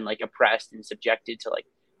 that's been like oppressed and subjected to like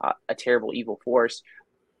a terrible evil force.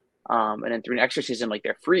 And then through an exorcism, like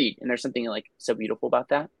they're freed, and there's something like so beautiful about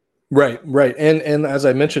that. Right, right. And as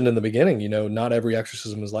I mentioned in the beginning, not every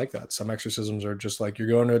exorcism is like that. Some exorcisms are just like you're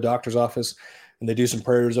going to a doctor's office and they do some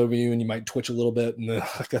prayers over you and you might twitch a little bit and then,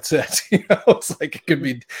 like, that's it. It's like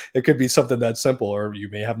it could be something that simple, or you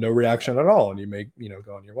may have no reaction at all and you may,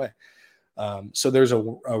 go on your way. So there's a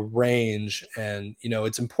range, and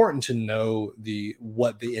it's important to know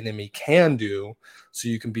what the enemy can do, so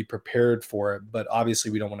you can be prepared for it. But obviously,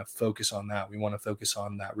 we don't want to focus on that. We want to focus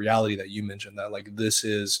on that reality that you mentioned, that like this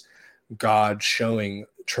is God showing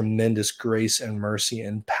tremendous grace and mercy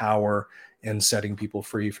and power and setting people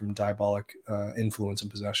free from diabolic influence and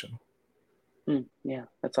possession. Yeah,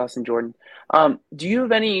 that's awesome, Jordan. Do you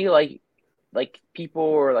have any like people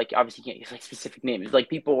or like obviously you can't use like specific names, like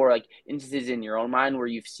people or like instances in your own mind where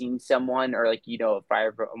you've seen someone or like a fire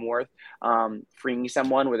of Amorth freeing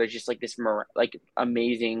someone where there's just like this like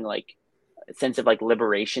amazing like sense of like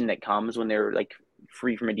liberation that comes when they're like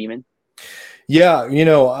free from a demon? Yeah,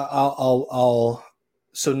 I'll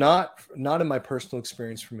so not in my personal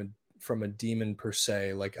experience from a demon per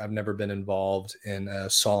se. Like I've never been involved in a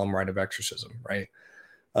solemn rite of exorcism, right?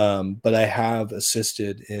 But I have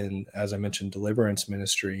assisted in, as I mentioned, deliverance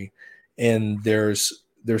ministry, and there's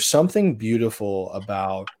something beautiful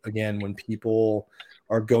about, again, when people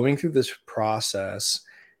are going through this process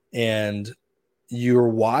and you're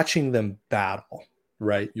watching them battle,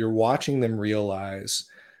 right? You're watching them realize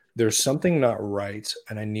there's something not right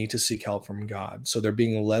and I need to seek help from God. So they're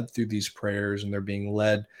being led through these prayers and they're being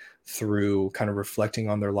led through kind of reflecting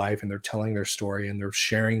on their life, and they're telling their story and they're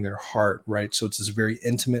sharing their heart, right? So it's this very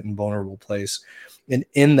intimate and vulnerable place. And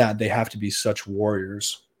in that, they have to be such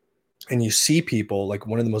warriors. And you see people, like,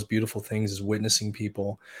 one of the most beautiful things is witnessing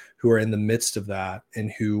people who are in the midst of that,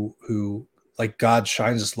 and who like God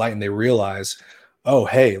shines this light and they realize, oh,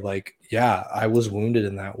 hey, like, yeah, I was wounded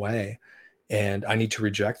in that way and I need to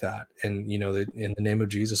reject that. And, in the name of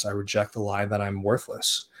Jesus, I reject the lie that I'm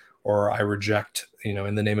worthless, or I reject,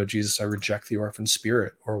 in the name of Jesus, I reject the orphan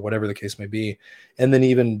spirit, or whatever the case may be. And then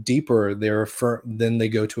even deeper, then they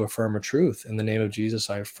go to affirm a truth. In the name of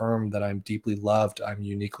Jesus, I affirm that I'm deeply loved. I'm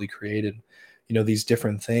uniquely created, these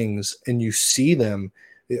different things. And you see them.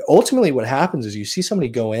 Ultimately, what happens is you see somebody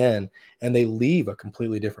go in and they leave a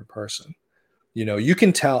completely different person. You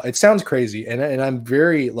can tell. It sounds crazy, and I'm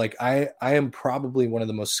very, like, I am probably one of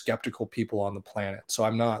the most skeptical people on the planet. So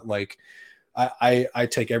I'm not like, I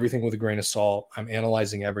take everything with a grain of salt. I'm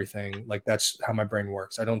analyzing everything. Like, that's how my brain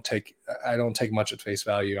works. I don't take much at face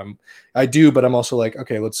value. I do, but I'm also like,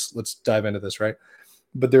 okay, let's dive into this, right?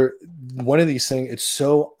 But one of these things, it's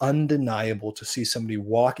so undeniable to see somebody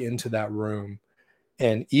walk into that room,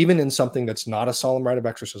 and even in something that's not a solemn rite of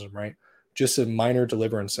exorcism, right? Just a minor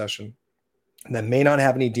deliverance session that may not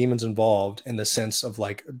have any demons involved in the sense of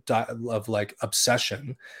like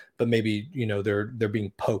obsession, but maybe they're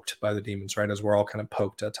being poked by the demons, right? As we're all kind of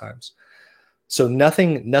poked at times. So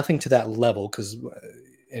nothing to that level, because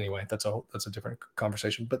anyway, that's a different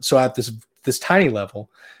conversation. But so at this tiny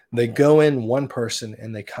level, they go in one person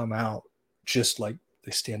and they come out just like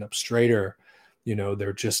they stand up straighter.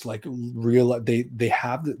 They're just like real.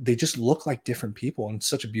 They just look like different people, and it's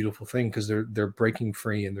such a beautiful thing because they're breaking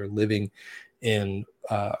free and they're living in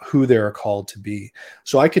who they're called to be.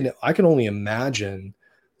 So I can only imagine,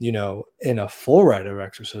 in a full rite of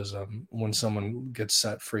exorcism, when someone gets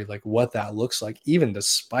set free, like what that looks like, even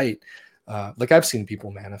despite, like, I've seen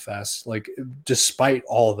people manifest, like, despite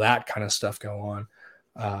all that kind of stuff go on,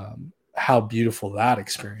 how beautiful that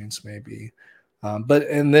experience may be. But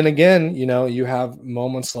and then again, you have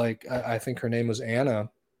moments like, I think her name was Anna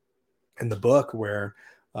in the book, where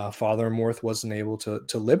Father Amorth wasn't able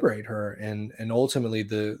to liberate her, and ultimately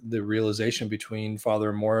the realization between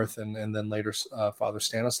Father Amorth and then later Father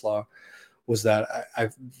Stanislaw was that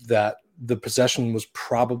the possession was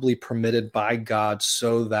probably permitted by God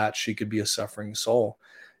so that she could be a suffering soul,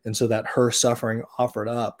 and so that her suffering offered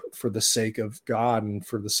up for the sake of God and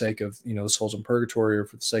for the sake of the souls in purgatory, or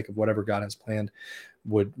for the sake of whatever God has planned,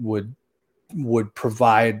 would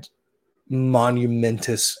provide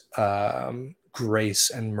monumentous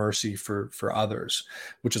grace and mercy for others,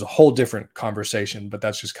 which is a whole different conversation. But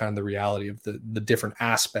that's just kind of the reality of the different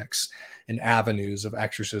aspects and avenues of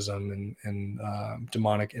exorcism and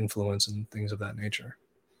demonic influence and things of that nature.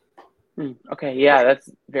 Okay, yeah, that's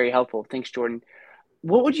very helpful. Thanks, Jordan.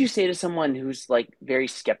 what would you say to someone who's like very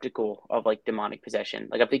skeptical of like demonic possession?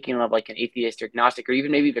 Like I'm thinking of like an atheist or agnostic, or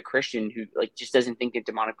even maybe the Christian who like just doesn't think that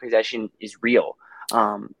demonic possession is real.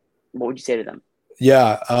 What would you say to them?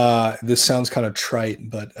 Yeah, this sounds kind of trite,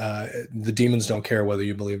 but the demons don't care whether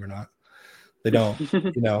you believe or not. They don't,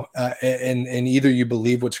 and either you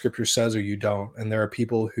believe what Scripture says or you don't. And there are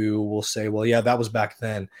people who will say, "Well, yeah, that was back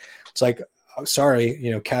then." It's like,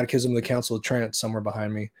 sorry, Catechism of the Council of Trent, somewhere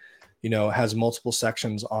behind me, has multiple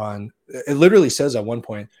sections on. It literally says at one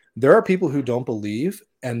point there are people who don't believe,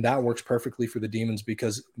 and that works perfectly for the demons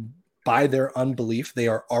because by their unbelief, they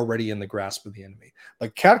are already in the grasp of the enemy.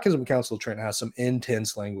 Like Catechism Council of Trent has some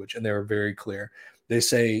intense language, and they're very clear. They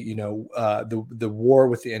say, the war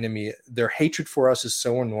with the enemy, their hatred for us is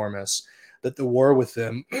so enormous that the war with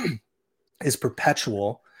them is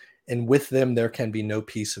perpetual, and with them there can be no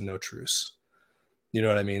peace and no truce. You know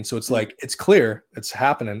what I mean? So it's like, it's clear it's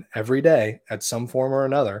happening every day at some form or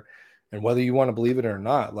another. And whether you want to believe it or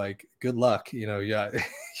not, like, good luck. Yeah, you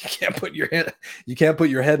can't put your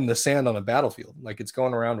head in the sand on a battlefield. Like, it's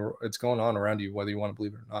going on around you, whether you want to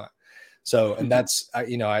believe it or not. So, and that's,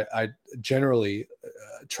 I generally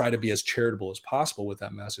try to be as charitable as possible with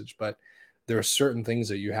that message, but there are certain things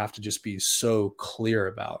that you have to just be so clear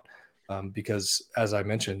about. Because as I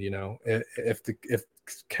mentioned,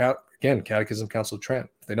 Catechism Council of Trent,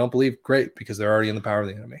 if they don't believe, great, because they're already in the power of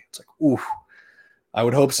the enemy. It's like, oof. I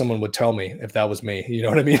would hope someone would tell me if that was me. You know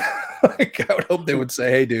what I mean? Like, I would hope they would say,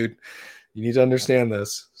 "Hey, dude, you need to understand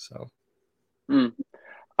this." So, Mm.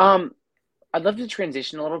 Um, I'd love to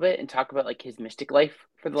transition a little bit and talk about like his mystic life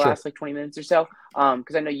for the sure. last like 20 minutes or so.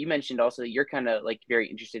 Because I know you mentioned also that you're kind of like very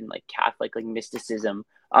interested in like Catholic like mysticism.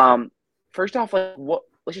 First off, like what?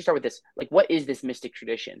 Let's just start with this. Like, what is this mystic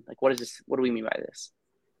tradition? Like, what is this? What do we mean by this?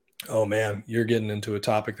 Oh man, you're getting into a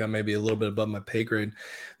topic that may be a little bit above my pay grade.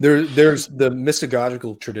 There's the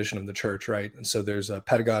mystagogical tradition of the church, right? And so there's a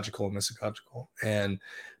pedagogical and mystagogical. And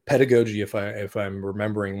pedagogy, if I'm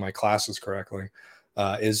remembering my classes correctly,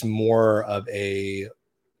 is more of a,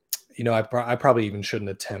 I probably even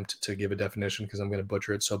shouldn't attempt to give a definition because I'm going to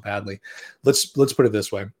butcher it so badly. Let's put it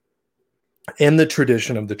this way: in the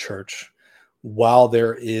tradition of the church, while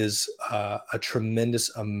there is a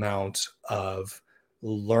tremendous amount of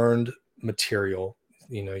learned material,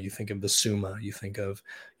 you think of the Summa, you think of,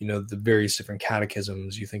 the various different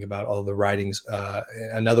catechisms, you think about all the writings.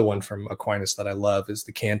 Another one from Aquinas that I love is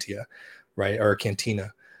the Cantia, right? Or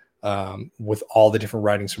Cantina, with all the different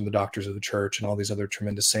writings from the doctors of the church and all these other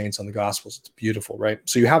tremendous saints on the Gospels. It's beautiful, right?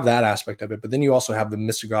 So you have that aspect of it, but then you also have the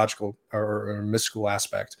mystagogical or mystical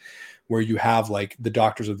aspect, where you have like the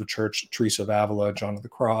doctors of the church, Teresa of Avila, John of the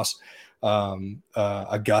Cross,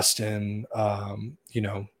 Augustine,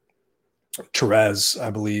 Therese, I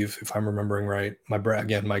believe, if I'm remembering right.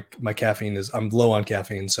 My caffeine I'm low on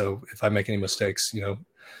caffeine, so if I make any mistakes,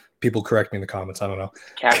 people correct me in the comments. I don't know.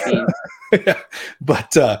 Caffeine. Yeah.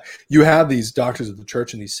 But you have these doctors of the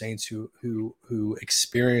church and these saints who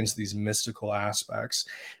experience these mystical aspects.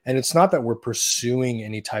 And it's not that we're pursuing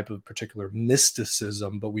any type of particular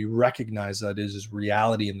mysticism, but we recognize that it is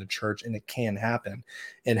reality in the church and it can happen.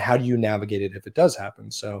 And how do you navigate it if it does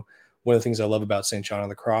happen? So one of the things I love about St. John of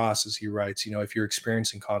the Cross is he writes, if you're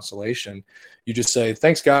experiencing consolation, you just say,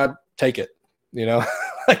 "Thanks, God, take it."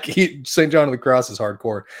 Like St. John of the Cross is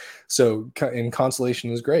hardcore. So, and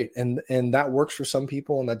consolation is great. And that works for some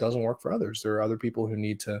people and that doesn't work for others. There are other people who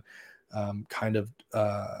need to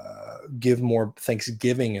give more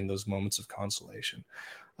thanksgiving in those moments of consolation.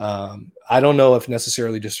 I don't know if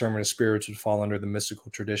necessarily discernment of spirits would fall under the mystical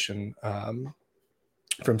tradition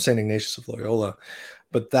from St. Ignatius of Loyola,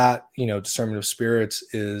 but that, discernment of spirits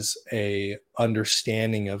is a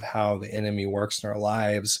understanding of how the enemy works in our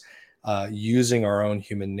lives, using our own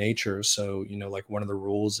human nature. So, like one of the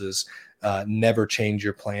rules is never change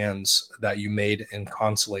your plans that you made in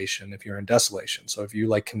consolation if you're in desolation. So if you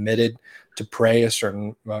like committed to pray a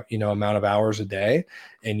certain, amount of hours a day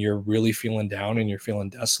and you're really feeling down and you're feeling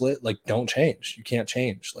desolate, like don't change. You can't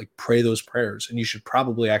change. Like pray those prayers, and you should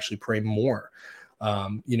probably actually pray more.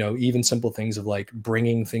 Even simple things of like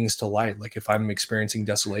bringing things to light. Like if I'm experiencing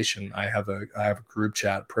desolation, I have a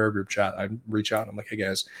prayer group chat. I reach out and I'm like, "Hey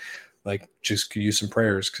guys, like just could use some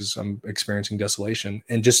prayers because I'm experiencing desolation."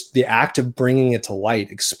 And just the act of bringing it to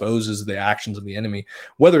light exposes the actions of the enemy,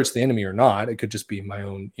 whether it's the enemy or not. It could just be my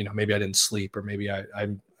own, maybe I didn't sleep, or maybe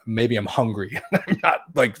I'm hungry. I'm not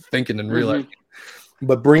like thinking and realizing.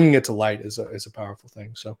 But bringing it to light is a powerful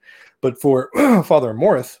thing. So, but for Father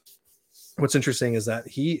Amorth, what's interesting is that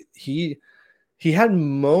he had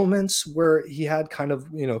moments where he had kind of,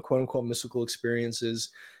 quote unquote mystical experiences.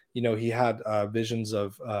 He had visions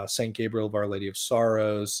of Saint Gabriel of Our Lady of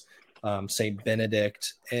Sorrows, Saint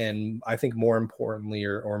Benedict, and I think more importantly,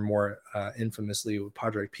 or more infamously, with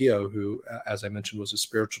Padre Pio, who, as I mentioned, was a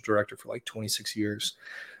spiritual director for like 26 years.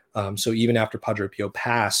 So even after Padre Pio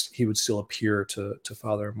passed, he would still appear to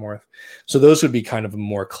Father Amorth. So those would be kind of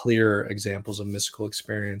more clear examples of mystical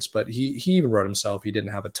experience. But he even wrote himself. He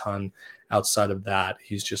didn't have a ton outside of that.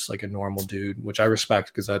 He's just like a normal dude, which I respect,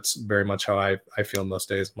 because that's very much how I feel most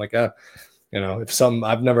days. I'm like,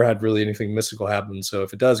 I've never had really anything mystical happen. So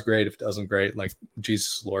if it does, great. If it doesn't, great. Like,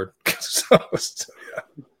 Jesus Lord. so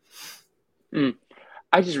yeah.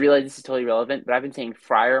 I just realized this is totally relevant, but I've been saying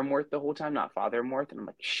Friar Amorth the whole time, not Father Amorth, and I'm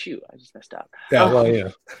like, shoot, I just messed up. Yeah, well, yeah.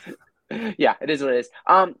 Yeah, it is what it is.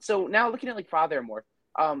 So now looking at like Father Amorth,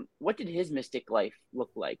 what did his mystic life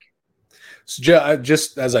look like? So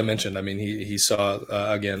just as I mentioned, I mean, he saw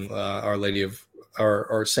again Our Lady of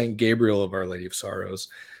or Saint Gabriel of Our Lady of Sorrows,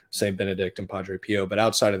 Saint Benedict, and Padre Pio. But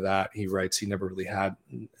outside of that, he writes he never really had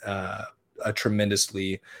a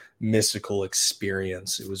tremendously mystical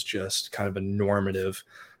experience. It was just kind of a normative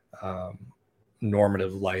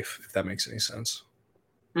life, if that makes any sense.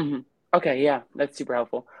 Mm-hmm. Okay, yeah, that's super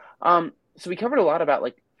helpful. So we covered a lot about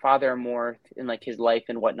like Father Amorth and like his life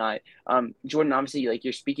and whatnot. Jordan, obviously, like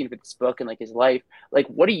you're speaking for this book and like his life. Like,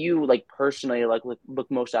 what do you like personally like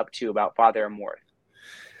look most up to about Father Amorth?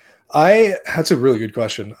 That's a really good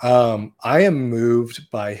question. I am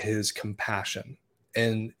moved by his compassion.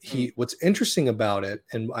 And what's interesting about it,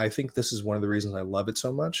 and I think this is one of the reasons I love it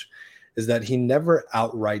so much, is that he never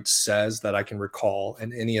outright says, that I can recall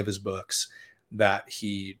in any of his books, that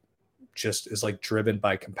he just is like driven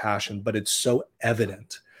by compassion. But it's so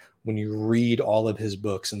evident when you read all of his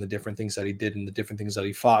books and the different things that he did and the different things that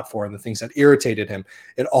he fought for and the things that irritated him.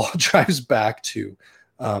 It all drives back to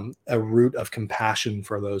a root of compassion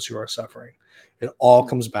for those who are suffering. It all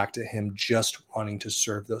comes back to him just wanting to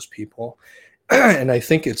serve those people. And I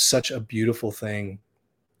think it's such a beautiful thing.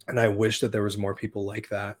 And I wish that there was more people like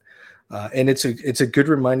that. And it's a good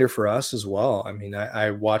reminder for us as well. I mean,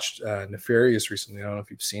 I watched Nefarious recently. I don't know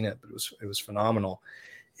if you've seen it, but it was phenomenal.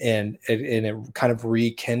 And it kind of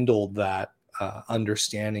rekindled that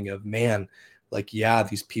understanding of, man, like, yeah,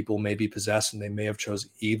 these people may be possessed and they may have chosen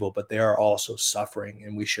evil, but they are also suffering,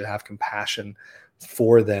 and we should have compassion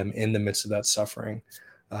for them in the midst of that suffering,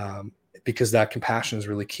 because that compassion is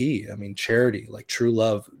really key. I mean, charity, like true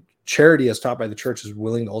love, charity as taught by the church, is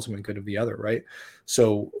willing the ultimate good of the other, right?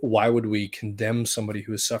 So why would we condemn somebody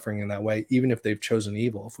who is suffering in that way, even if they've chosen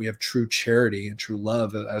evil? If we have true charity and true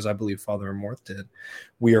love, as I believe Father Amorth did,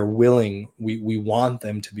 we are willing, we want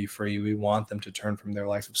them to be free. We want them to turn from their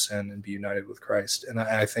life of sin and be united with Christ. And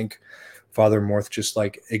I think Father Amorth just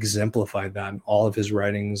like exemplified that in all of his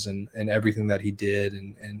writings and everything that he did,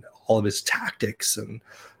 and all of his tactics and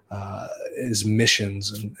his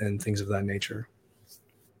missions and things of that nature.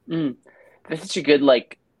 That's such a good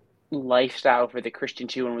like lifestyle for the Christian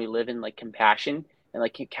too, when we live in like compassion and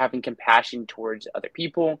like having compassion towards other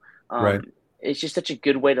people. Right. It's just such a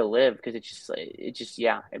good way to live, because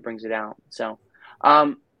it brings it out. So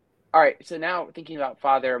all right, so now thinking about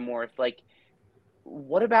Father Amorth, like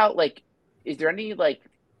what about like, is there any like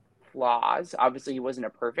flaws? Obviously he wasn't a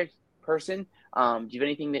perfect person. Do you have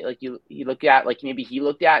anything that like you look at, like maybe he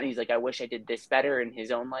looked at and he's like, I wish I did this better in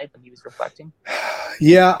his own life when he was reflecting?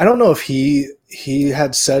 Yeah, I don't know if he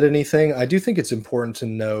had said anything. I do think it's important to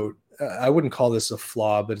note, I wouldn't call this a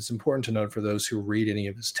flaw, but it's important to note for those who read any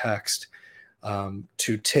of his text,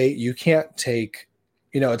 you can't take,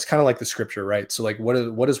 it's kind of like the scripture, right? So like,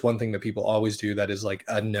 what is one thing that people always do that is like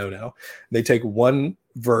a no? They take one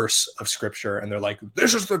verse of scripture and they're like,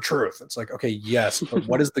 this is the truth. It's like, okay, yes, but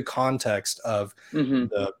what is the context of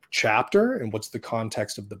the chapter, and what's the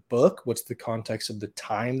context of the book? What's the context of the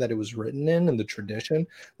time that it was written in and the tradition?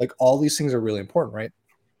 Like, all these things are really important, right?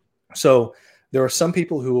 So there are some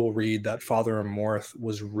people who will read that Father Amorth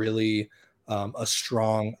was really a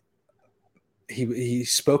strong, he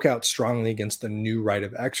spoke out strongly against the new rite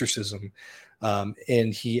of exorcism.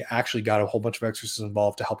 And he actually got a whole bunch of exorcists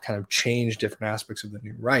involved to help kind of change different aspects of the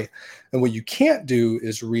new rite. And what you can't do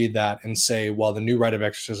is read that and say, well, the new rite of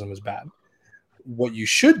exorcism is bad. What you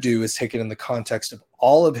should do is take it in the context of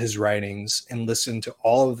all of his writings and listen to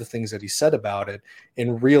all of the things that he said about it,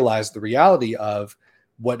 and realize the reality of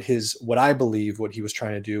what I believe what he was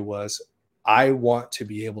trying to do was, I want to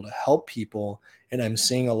be able to help people, and I'm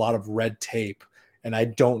seeing a lot of red tape, and I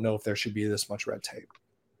don't know if there should be this much red tape.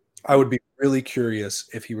 I would be really curious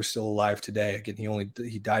if he were still alive today. Again,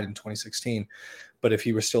 he died in 2016, but if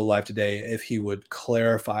he were still alive today, if he would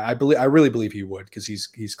clarify. I really believe he would, because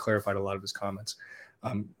he's clarified a lot of his comments.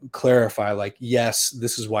 clarify, like, yes,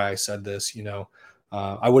 this is why I said this.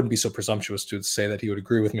 I wouldn't be so presumptuous to say that he would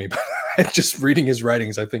agree with me, but just reading his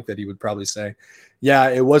writings, I think that he would probably say, yeah,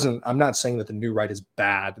 it wasn't, I'm not saying that the new right is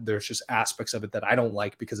bad. There's just aspects of it that I don't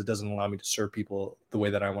like because it doesn't allow me to serve people the way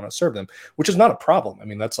that I want to serve them, which is not a problem. I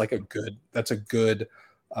mean, that's a good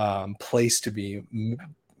place to be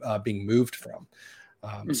being moved from.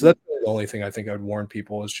 So that's the only thing I think I would warn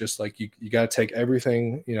people is just like, you got to take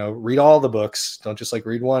everything, read all the books. Don't just like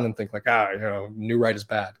read one and think like, new right is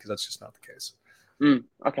bad, because that's just not the case.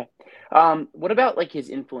 Okay. What about like his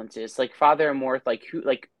influences, like Father Amorth,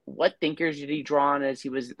 what thinkers did he draw on as he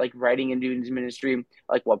was like writing and doing his ministry?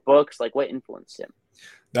 Like what books, like what influenced him?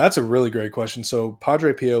 That's a really great question. So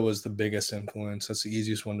Padre Pio was the biggest influence. That's the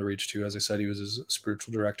easiest one to reach to. As I said, he was his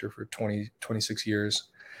spiritual director for 26 years.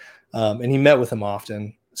 And he met with him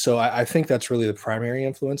often. So I think that's really the primary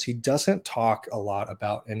influence. He doesn't talk a lot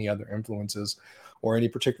about any other influences or any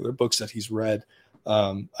particular books that he's read.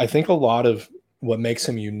 I think a lot of what makes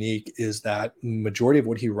him unique is that majority of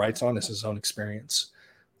what he writes on is his own experience.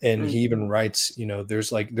 And he even writes,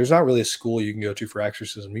 there's not really a school you can go to for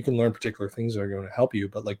exorcism. You can learn particular things that are going to help you,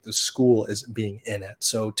 but like the school is being in it.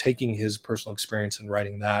 So taking his personal experience and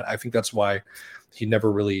writing that, I think that's why he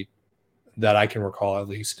never really, that I can recall at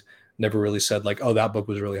least, never really said like, oh, that book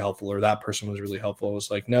was really helpful or that person was really helpful. It was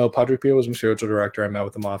like, no, Padre Pio was my spiritual director. I met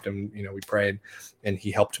with him often, we prayed and he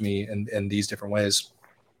helped me in these different ways.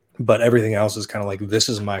 But everything else is kind of like, this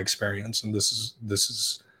is my experience, and this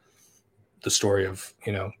is the story of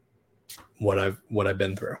what I've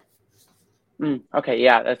been through. Okay,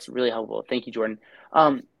 yeah, that's really helpful. Thank you, Jordan.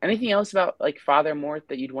 Anything else about like Father Amorth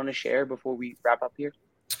that you'd want to share before we wrap up here?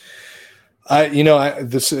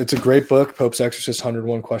 It's a great book, Pope's Exorcist: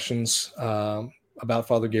 101 Questions about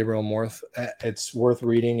Father Gabriele Amorth. It's worth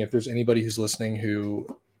reading if there's anybody who's listening who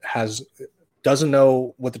doesn't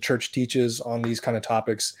know what the church teaches on these kind of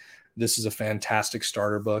topics. This is a fantastic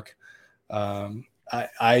starter book.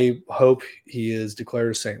 I hope he is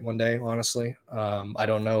declared a saint one day, honestly. I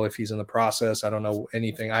don't know if he's in the process. I don't know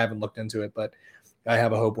anything. I haven't looked into it, but I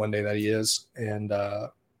have a hope one day that he is. And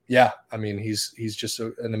he's just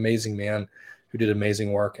an amazing man who did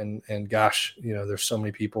amazing work. And gosh, there's so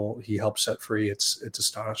many people he helped set free. It's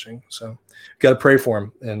astonishing. So got to pray for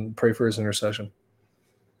him and pray for his intercession.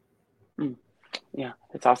 Yeah,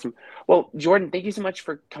 that's awesome. Well, Jordan, thank you so much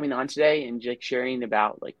for coming on today and just sharing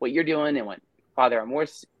about like what you're doing and what Father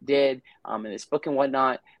Amorth did in this book and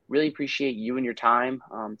whatnot. Really appreciate you and your time.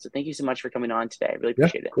 So thank you so much for coming on today. I really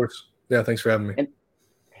appreciate it. Of course. Yeah, thanks for having me.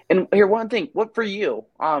 And here, one thing, what for you?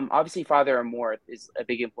 Obviously, Father Amorth is a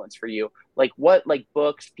big influence for you. Like, what like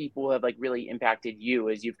books, people have like really impacted you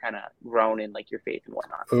as you've kind of grown in like your faith and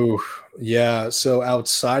whatnot? Oh, yeah. So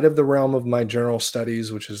outside of the realm of my general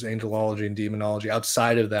studies, which is angelology and demonology,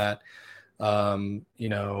 outside of that,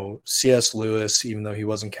 C.S. Lewis, even though he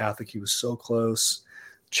wasn't Catholic, he was so close.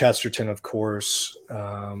 Chesterton, of course.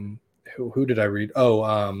 Who did I read?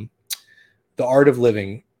 The Art of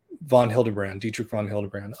Living. Dietrich von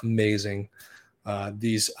Hildebrand, amazing.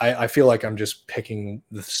 I feel like I'm just picking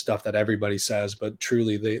the stuff that everybody says, but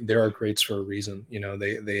truly they are greats for a reason.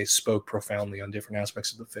 They spoke profoundly on different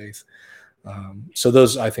aspects of the faith. So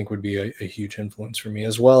those I think would be a huge influence for me,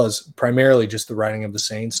 as well as primarily just the writing of the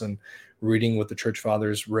saints and reading what the church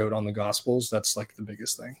fathers wrote on the gospels. That's like the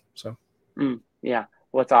biggest thing. So yeah,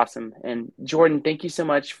 well, it's awesome. And Jordan, thank you so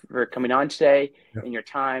much for coming on today and your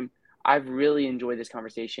time. I've really enjoyed this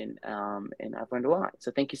conversation, and I've learned a lot. So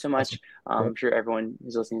thank you so much. I'm sure everyone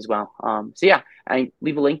is listening as well. I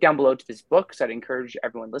leave a link down below to this book. So I'd encourage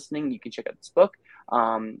everyone listening, you can check out this book,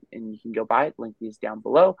 and you can go buy it. Link is down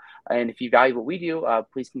below. And if you value what we do,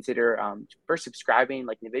 please consider first subscribing,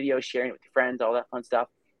 liking the video, sharing it with your friends, all that fun stuff.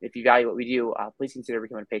 If you value what we do, please consider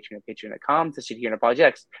becoming a patron at patreon.com/Here in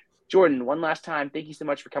Apologetics. Jordan, one last time, thank you so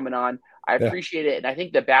much for coming on. I appreciate it. And I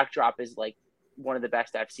think the backdrop is like one of the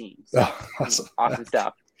best I've seen. So, awesome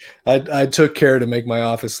stuff. I took care to make my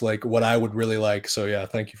office like what I would really like. So yeah,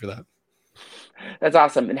 thank you for that. That's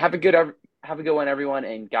awesome. And have a good one, everyone.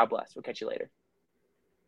 And God bless. We'll catch you later.